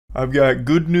I've got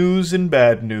good news and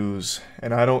bad news,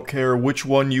 and I don't care which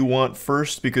one you want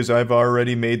first because I've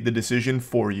already made the decision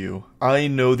for you. I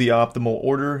know the optimal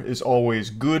order is always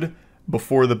good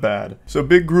before the bad. So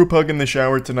big group hug in the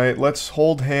shower tonight, let's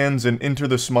hold hands and enter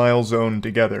the smile zone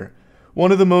together.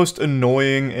 One of the most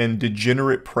annoying and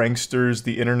degenerate pranksters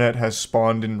the internet has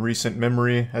spawned in recent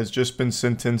memory has just been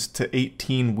sentenced to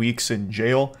 18 weeks in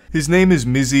jail. His name is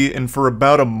Mizzy, and for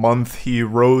about a month he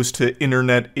rose to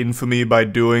internet infamy by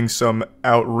doing some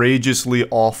outrageously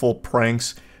awful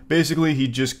pranks. Basically,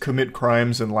 he'd just commit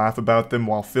crimes and laugh about them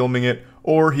while filming it,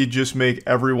 or he'd just make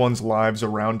everyone's lives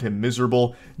around him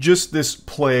miserable. Just this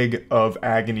plague of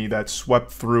agony that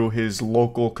swept through his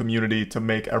local community to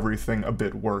make everything a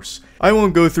bit worse. I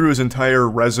won't go through his entire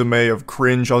resume of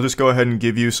cringe, I'll just go ahead and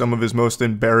give you some of his most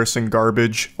embarrassing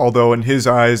garbage, although in his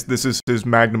eyes, this is his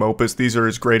magnum opus, these are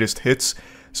his greatest hits.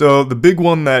 So the big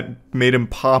one that made him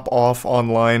pop off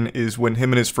online is when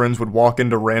him and his friends would walk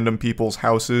into random people's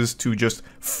houses to just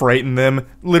frighten them,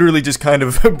 literally just kind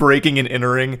of breaking and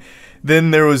entering.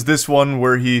 Then there was this one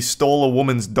where he stole a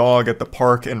woman's dog at the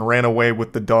park and ran away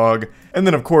with the dog. And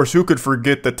then of course, who could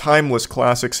forget the timeless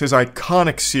classics, his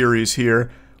iconic series here,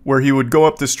 where he would go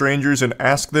up to strangers and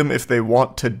ask them if they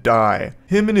want to die.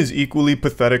 Him and his equally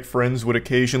pathetic friends would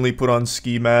occasionally put on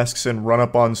ski masks and run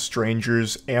up on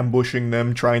strangers, ambushing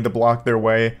them, trying to block their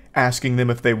way, asking them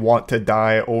if they want to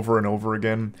die over and over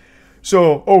again.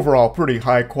 So overall, pretty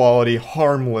high quality,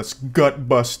 harmless,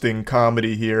 gut-busting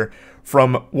comedy here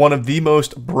from one of the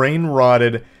most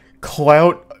brain-rotted,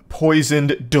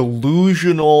 clout-poisoned,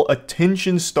 delusional,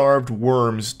 attention-starved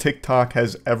worms TikTok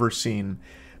has ever seen.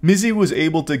 Mizzy was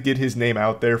able to get his name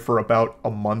out there for about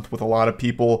a month with a lot of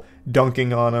people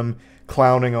dunking on him,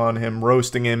 clowning on him,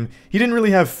 roasting him. He didn't really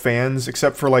have fans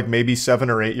except for like maybe 7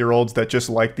 or 8 year olds that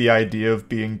just liked the idea of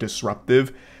being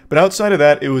disruptive. But outside of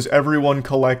that, it was everyone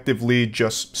collectively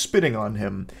just spitting on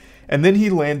him. And then he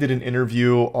landed an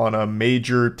interview on a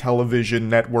major television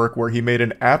network where he made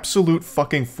an absolute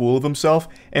fucking fool of himself,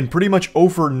 and pretty much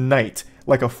overnight,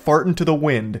 like a fart into the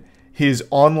wind, his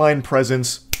online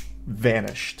presence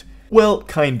vanished. Well,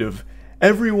 kind of.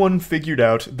 Everyone figured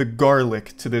out the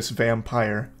garlic to this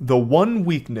vampire. The one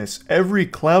weakness every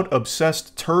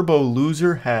clout-obsessed turbo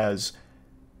loser has.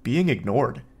 Being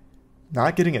ignored.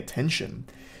 Not getting attention.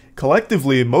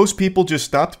 Collectively, most people just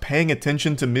stopped paying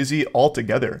attention to Mizzy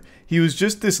altogether. He was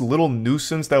just this little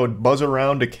nuisance that would buzz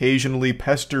around occasionally,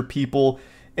 pester people,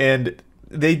 and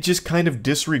they just kind of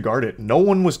disregard it. No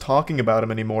one was talking about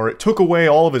him anymore. It took away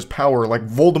all of his power, like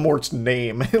Voldemort's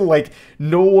name. Like,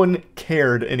 no one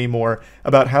cared anymore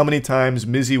about how many times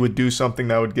Mizzy would do something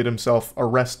that would get himself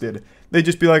arrested. They'd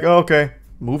just be like, oh, okay,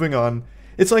 moving on.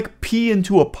 It's like pee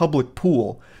into a public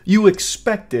pool. You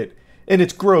expect it, and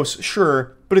it's gross,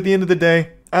 sure, but at the end of the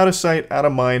day, out of sight, out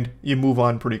of mind, you move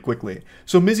on pretty quickly.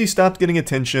 So Mizzy stopped getting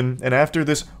attention, and after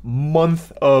this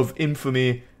month of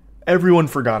infamy, everyone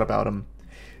forgot about him.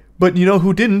 But you know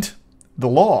who didn't? The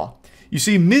law. You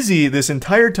see, Mizzy this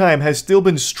entire time has still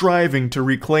been striving to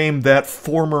reclaim that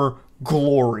former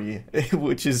glory,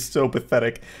 which is so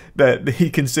pathetic that he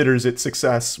considers it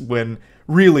success when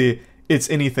really it's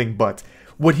anything but.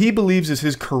 What he believes is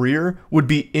his career would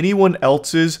be anyone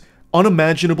else's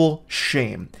unimaginable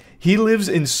shame. He lives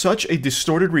in such a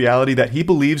distorted reality that he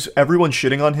believes everyone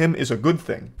shitting on him is a good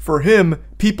thing. For him,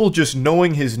 people just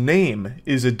knowing his name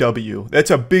is a W. That's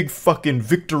a big fucking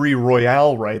victory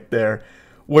royale right there.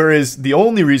 Whereas the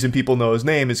only reason people know his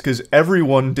name is because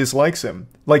everyone dislikes him.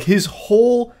 Like, his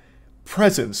whole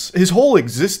presence, his whole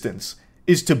existence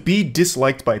is to be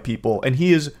disliked by people, and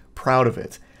he is proud of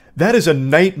it. That is a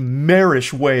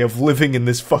nightmarish way of living in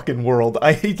this fucking world.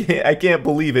 I can't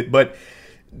believe it, but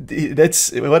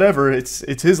that's whatever. It's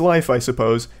his life, I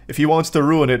suppose. If he wants to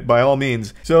ruin it, by all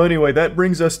means. So anyway, that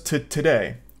brings us to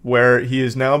today, where he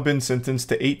has now been sentenced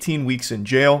to 18 weeks in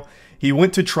jail. He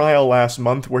went to trial last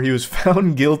month where he was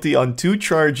found guilty on 2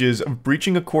 charges of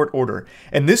breaching a court order.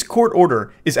 And this court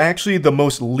order is actually the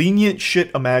most lenient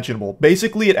shit imaginable.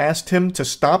 Basically, it asked him to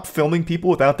stop filming people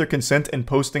without their consent and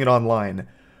posting it online.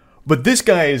 But this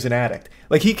guy is an addict.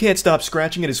 Like, he can't stop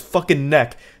scratching at his fucking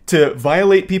neck to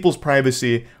violate people's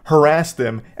privacy, harass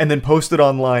them, and then post it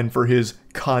online for his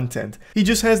content. He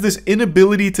just has this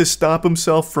inability to stop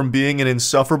himself from being an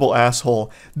insufferable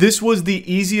asshole. This was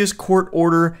the easiest court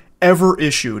order ever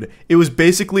issued. It was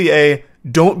basically a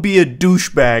don't be a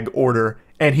douchebag order,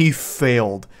 and he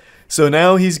failed. So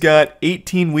now he's got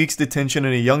 18 weeks detention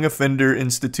in a young offender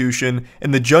institution,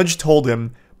 and the judge told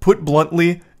him, put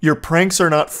bluntly, your pranks are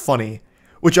not funny.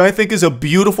 Which I think is a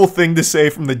beautiful thing to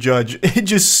say from the judge.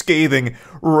 Just scathing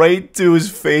right to his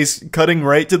face, cutting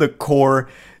right to the core.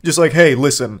 Just like, hey,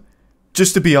 listen,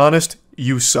 just to be honest,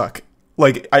 you suck.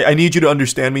 Like, I need you to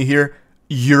understand me here.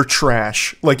 You're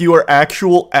trash. Like, you are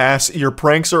actual ass. Your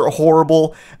pranks are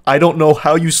horrible. I don't know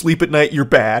how you sleep at night. You're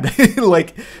bad.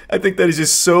 Like, I think that is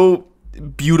just so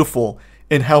beautiful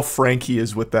in how frank he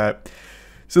is with that.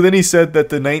 So then he said that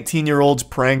the 19-year-old's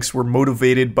pranks were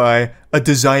motivated by a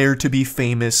desire to be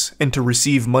famous and to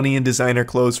receive money and designer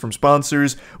clothes from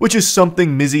sponsors, which is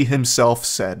something Mizzy himself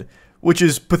said, which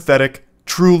is pathetic,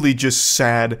 truly just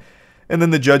sad. And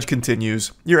then the judge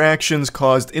continues, your actions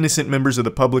caused innocent members of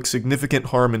the public significant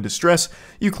harm and distress.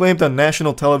 You claimed on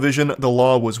national television the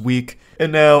law was weak,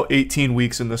 and now 18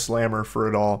 weeks in the slammer for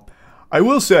it all. I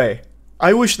will say,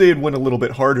 I wish they had went a little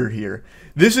bit harder here.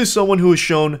 This is someone who has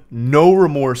shown no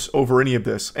remorse over any of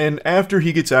this, and after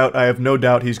he gets out, I have no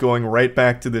doubt he's going right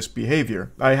back to this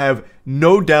behavior. I have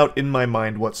no doubt in my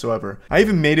mind whatsoever. I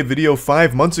even made a video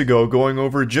 5 months ago going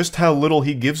over just how little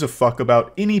he gives a fuck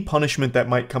about any punishment that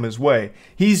might come his way.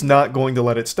 He's not going to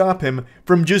let it stop him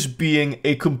from just being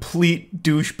a complete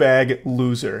douchebag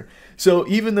loser. So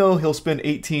even though he'll spend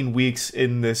 18 weeks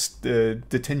in this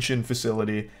detention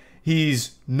facility,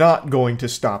 he's not going to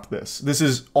stop this. This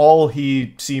is all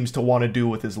he seems to want to do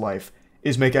with his life,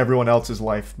 is make everyone else's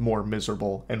life more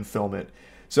miserable and film it.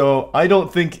 So I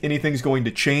don't think anything's going to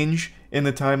change in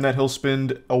the time that he'll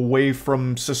spend away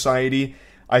from society.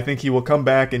 I think he will come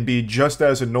back and be just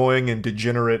as annoying and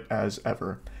degenerate as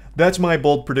ever. That's my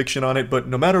bold prediction on it, but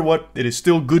no matter what, it is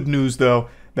still good news, though,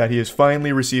 that he is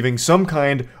finally receiving some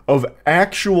kind of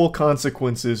actual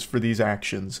consequences for these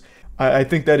actions. I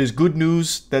think that is good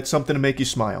news. That's something to make you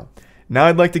smile. Now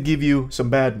I'd like to give you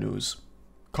some bad news.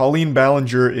 Colleen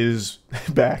Ballinger is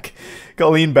back.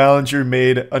 Colleen Ballinger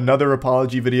made another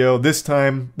apology video. This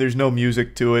time, there's no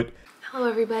music to it. Hello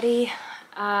everybody.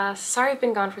 Sorry I've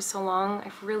been gone for so long.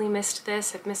 I've really missed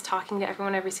this. I've missed talking to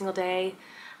everyone every single day.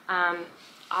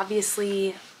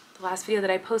 Obviously, the last video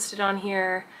that I posted on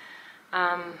here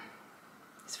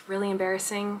is really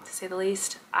embarrassing, to say the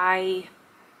least. I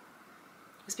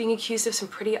was being accused of some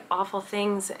pretty awful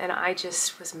things and I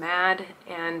just was mad,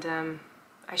 and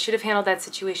I should have handled that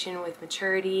situation with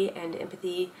maturity and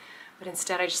empathy, but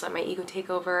instead I just let my ego take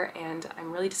over, and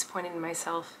I'm really disappointed in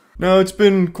myself. Now, it's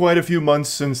been quite a few months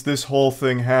since this whole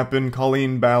thing happened.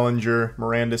 Colleen Ballinger,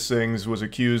 Miranda Sings, was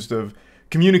accused of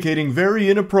communicating very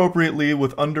inappropriately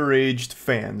with underage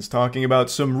fans, talking about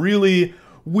some really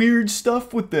weird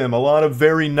stuff with them, a lot of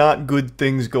very not good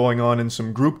things going on in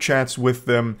some group chats with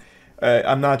them.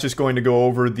 I'm not just going to go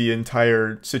over the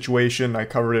entire situation. I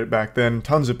covered it back then.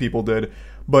 Tons of people did.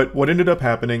 But what ended up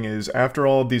happening is, after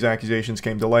all of these accusations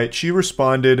came to light, she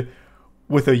responded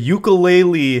with a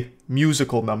ukulele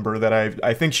musical number that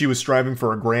I think she was striving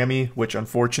for a Grammy, which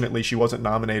unfortunately she wasn't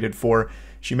nominated for.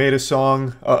 She made a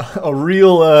song, a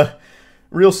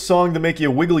real song to make you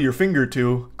wiggle your finger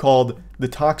to, called The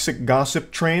Toxic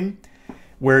Gossip Train,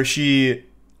 where she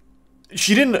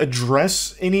didn't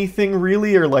address anything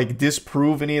really, or like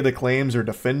disprove any of the claims or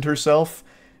defend herself.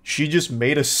 She just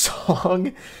made a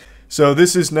song. So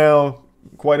this is now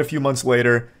quite a few months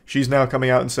later. She's now coming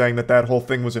out and saying that that whole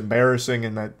thing was embarrassing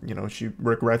and that, you know, she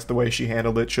regrets the way she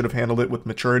handled it, should have handled it with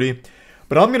maturity.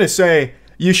 But I'm going to say,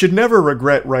 you should never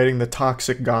regret writing The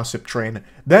Toxic Gossip Train.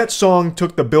 That song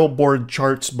took the Billboard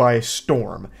charts by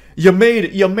storm. You made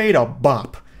a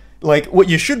bop. Like, what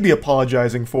you should be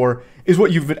apologizing for is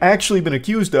what you've actually been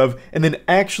accused of, and then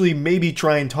actually maybe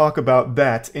try and talk about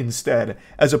that instead,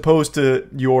 as opposed to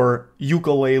your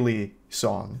ukulele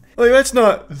song. Like, that's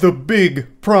not the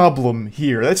big problem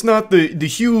here. That's not the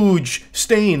huge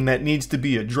stain that needs to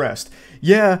be addressed.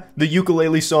 Yeah, the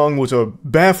ukulele song was a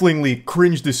bafflingly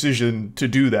cringe decision to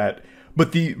do that,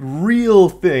 but the real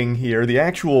thing here, the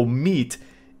actual meat,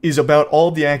 is about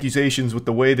all the accusations with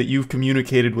the way that you've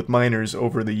communicated with minors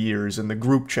over the years, and the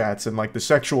group chats and like the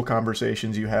sexual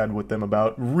conversations you had with them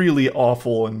about really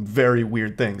awful and very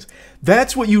weird things.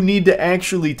 That's what you need to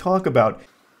actually talk about.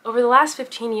 Over the last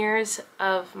 15 years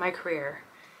of my career,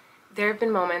 there have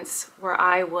been moments where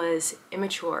I was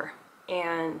immature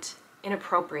and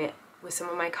inappropriate with some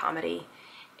of my comedy,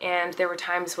 and there were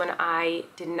times when I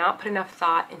did not put enough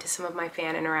thought into some of my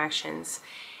fan interactions,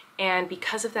 and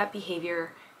because of that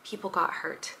behavior, people got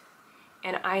hurt,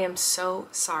 and I am so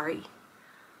sorry.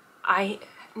 I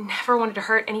never wanted to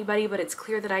hurt anybody, but it's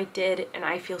clear that I did, and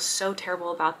I feel so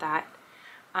terrible about that.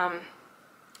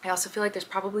 I also feel like there's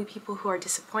probably people who are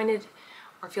disappointed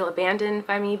or feel abandoned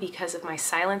by me because of my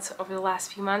silence over the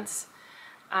last few months,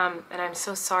 and I'm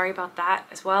so sorry about that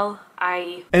as well.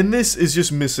 And this is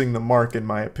just missing the mark, in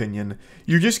my opinion.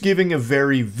 You're just giving a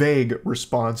very vague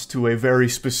response to a very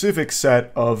specific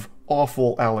set of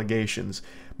awful allegations.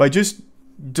 By just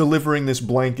delivering this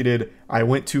blanketed, I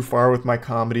went too far with my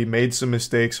comedy, made some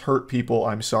mistakes, hurt people,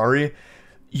 I'm sorry,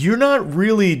 you're not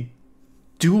really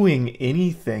doing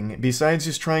anything besides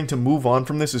just trying to move on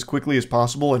from this as quickly as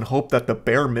possible and hope that the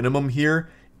bare minimum here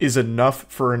is enough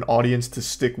for an audience to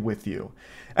stick with you.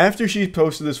 After she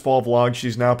posted this fall vlog,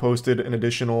 she's now posted an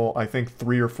additional, I think,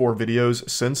 3 or 4 videos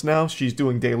since now. She's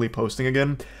doing daily posting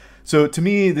again. So to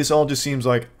me, this all just seems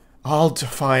like,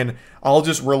 fine, I'll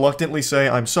just reluctantly say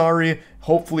I'm sorry.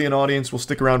 Hopefully an audience will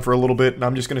stick around for a little bit, and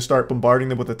I'm just going to start bombarding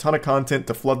them with a ton of content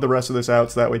to flood the rest of this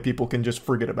out so that way people can just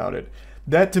forget about it.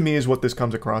 That to me is what this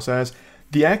comes across as.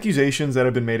 The accusations that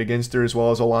have been made against her, as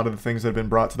well as a lot of the things that have been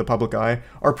brought to the public eye,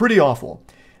 are pretty awful.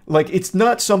 Like, it's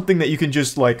not something that you can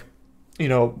just, like, you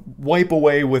know, wipe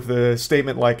away with a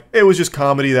statement like, it was just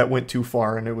comedy that went too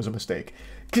far and it was a mistake.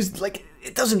 Because, like,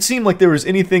 it doesn't seem like there was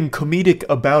anything comedic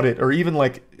about it, or even,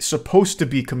 like, supposed to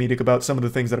be comedic about some of the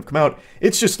things that have come out.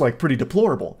 It's just, like, pretty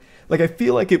deplorable. Like, I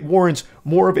feel like it warrants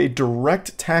more of a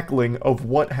direct tackling of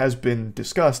what has been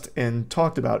discussed and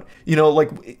talked about. You know,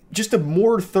 like, just a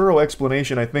more thorough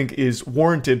explanation, I think, is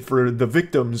warranted for the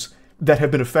victims that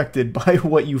have been affected by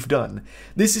what you've done.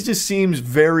 This just seems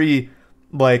very,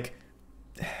 like,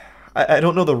 I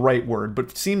don't know the right word, but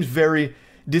it seems very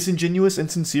disingenuous and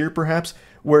sincere, perhaps,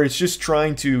 where it's just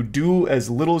trying to do as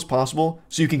little as possible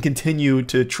so you can continue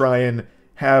to try and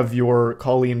have your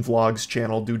Colleen Vlogs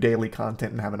channel do daily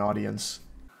content and have an audience.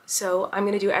 So I'm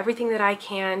going to do everything that I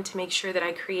can to make sure that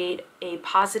I create a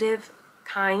positive,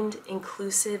 kind,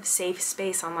 inclusive, safe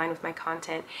space online with my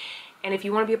content. And if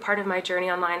you want to be a part of my journey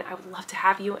online, I would love to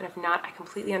have you, and if not, I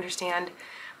completely understand.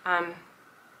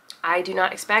 I do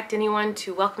not expect anyone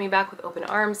to welcome me back with open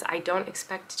arms. I don't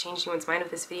expect to change anyone's mind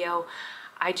with this video.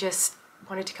 I just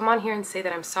wanted to come on here and say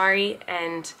that I'm sorry,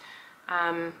 and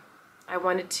I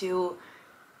wanted to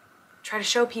try to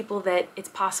show people that it's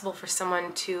possible for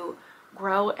someone to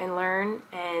grow and learn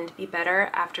and be better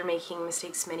after making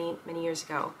mistakes many, many years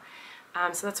ago.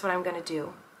 So that's what I'm going to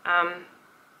do.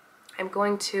 I'm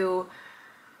going to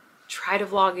try to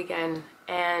vlog again,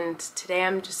 and today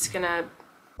I'm just gonna...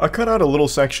 I cut out a little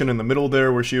section in the middle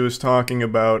there where she was talking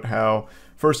about how,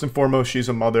 first and foremost, she's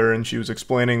a mother, and she was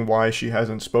explaining why she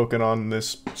hasn't spoken on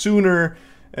this sooner,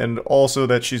 and also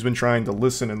that she's been trying to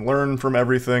listen and learn from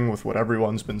everything with what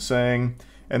everyone's been saying.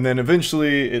 And then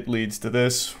eventually it leads to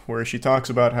this, where she talks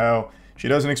about how she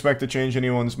doesn't expect to change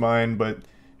anyone's mind, but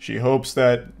she hopes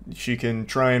that she can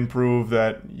try and prove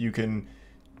that you can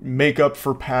make up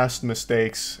for past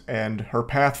mistakes, and her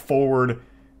path forward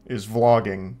is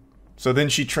vlogging. So then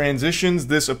she transitions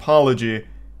this apology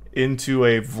into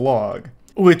a vlog,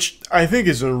 which I think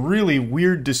is a really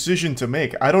weird decision to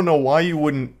make. I don't know why you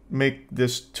wouldn't make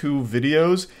this 2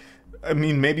 videos. I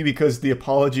mean, maybe because the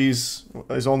apologies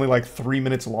is only like 3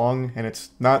 minutes long and it's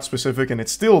not specific, and it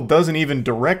still doesn't even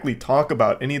directly talk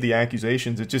about any of the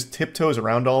accusations. It just tiptoes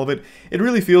around all of it. It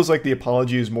really feels like the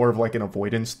apology is more of like an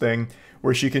avoidance thing,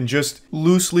 where she can just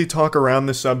loosely talk around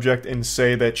the subject and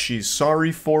say that she's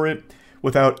sorry for it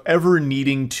without ever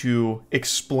needing to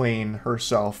explain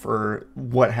herself or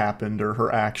what happened or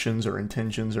her actions or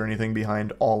intentions or anything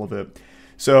behind all of it.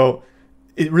 So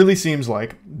it really seems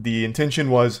like the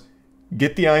intention was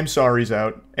get the I'm sorries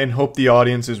out and hope the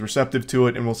audience is receptive to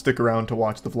it and will stick around to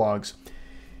watch the vlogs.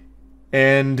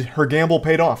 And her gamble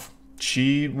paid off.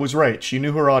 She was right. She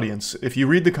knew her audience. If you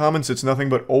read the comments, it's nothing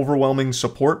but overwhelming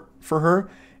support for her,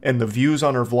 and the views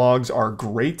on her vlogs are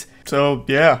great. So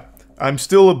yeah, I'm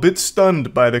still a bit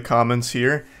stunned by the comments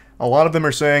here. A lot of them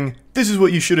are saying, this is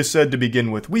what you should have said to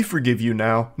begin with. We forgive you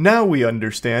now. Now we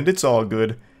understand. It's all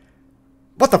good.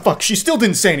 What the fuck? She still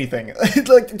didn't say anything.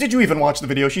 Like, did you even watch the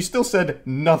video? She still said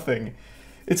nothing.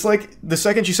 It's like, the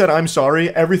second she said, I'm sorry,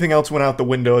 everything else went out the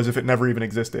window as if it never even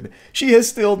existed. She has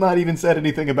still not even said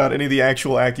anything about any of the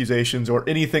actual accusations or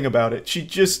anything about it. She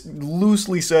just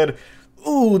loosely said,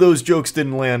 ooh, those jokes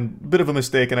didn't land. Bit of a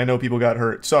mistake, and I know people got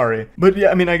hurt. Sorry. But yeah,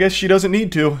 I mean, I guess she doesn't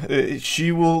need to.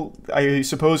 She will, I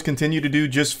suppose, continue to do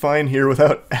just fine here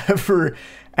without ever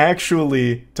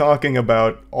actually talking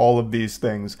about all of these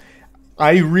things.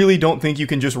 I really don't think you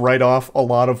can just write off a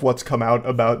lot of what's come out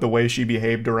about the way she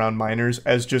behaved around minors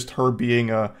as just her being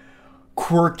a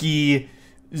quirky,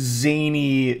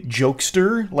 zany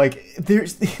jokester. Like,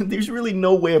 there's really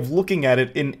no way of looking at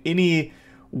it in any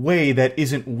way that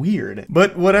isn't weird.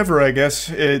 But whatever, I guess.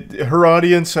 Her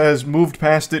audience has moved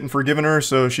past it and forgiven her,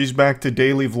 so she's back to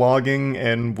daily vlogging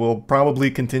and will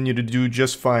probably continue to do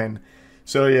just fine.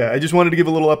 So yeah, I just wanted to give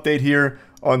a little update here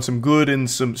on some good and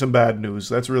some bad news.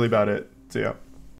 That's really about it. So yeah.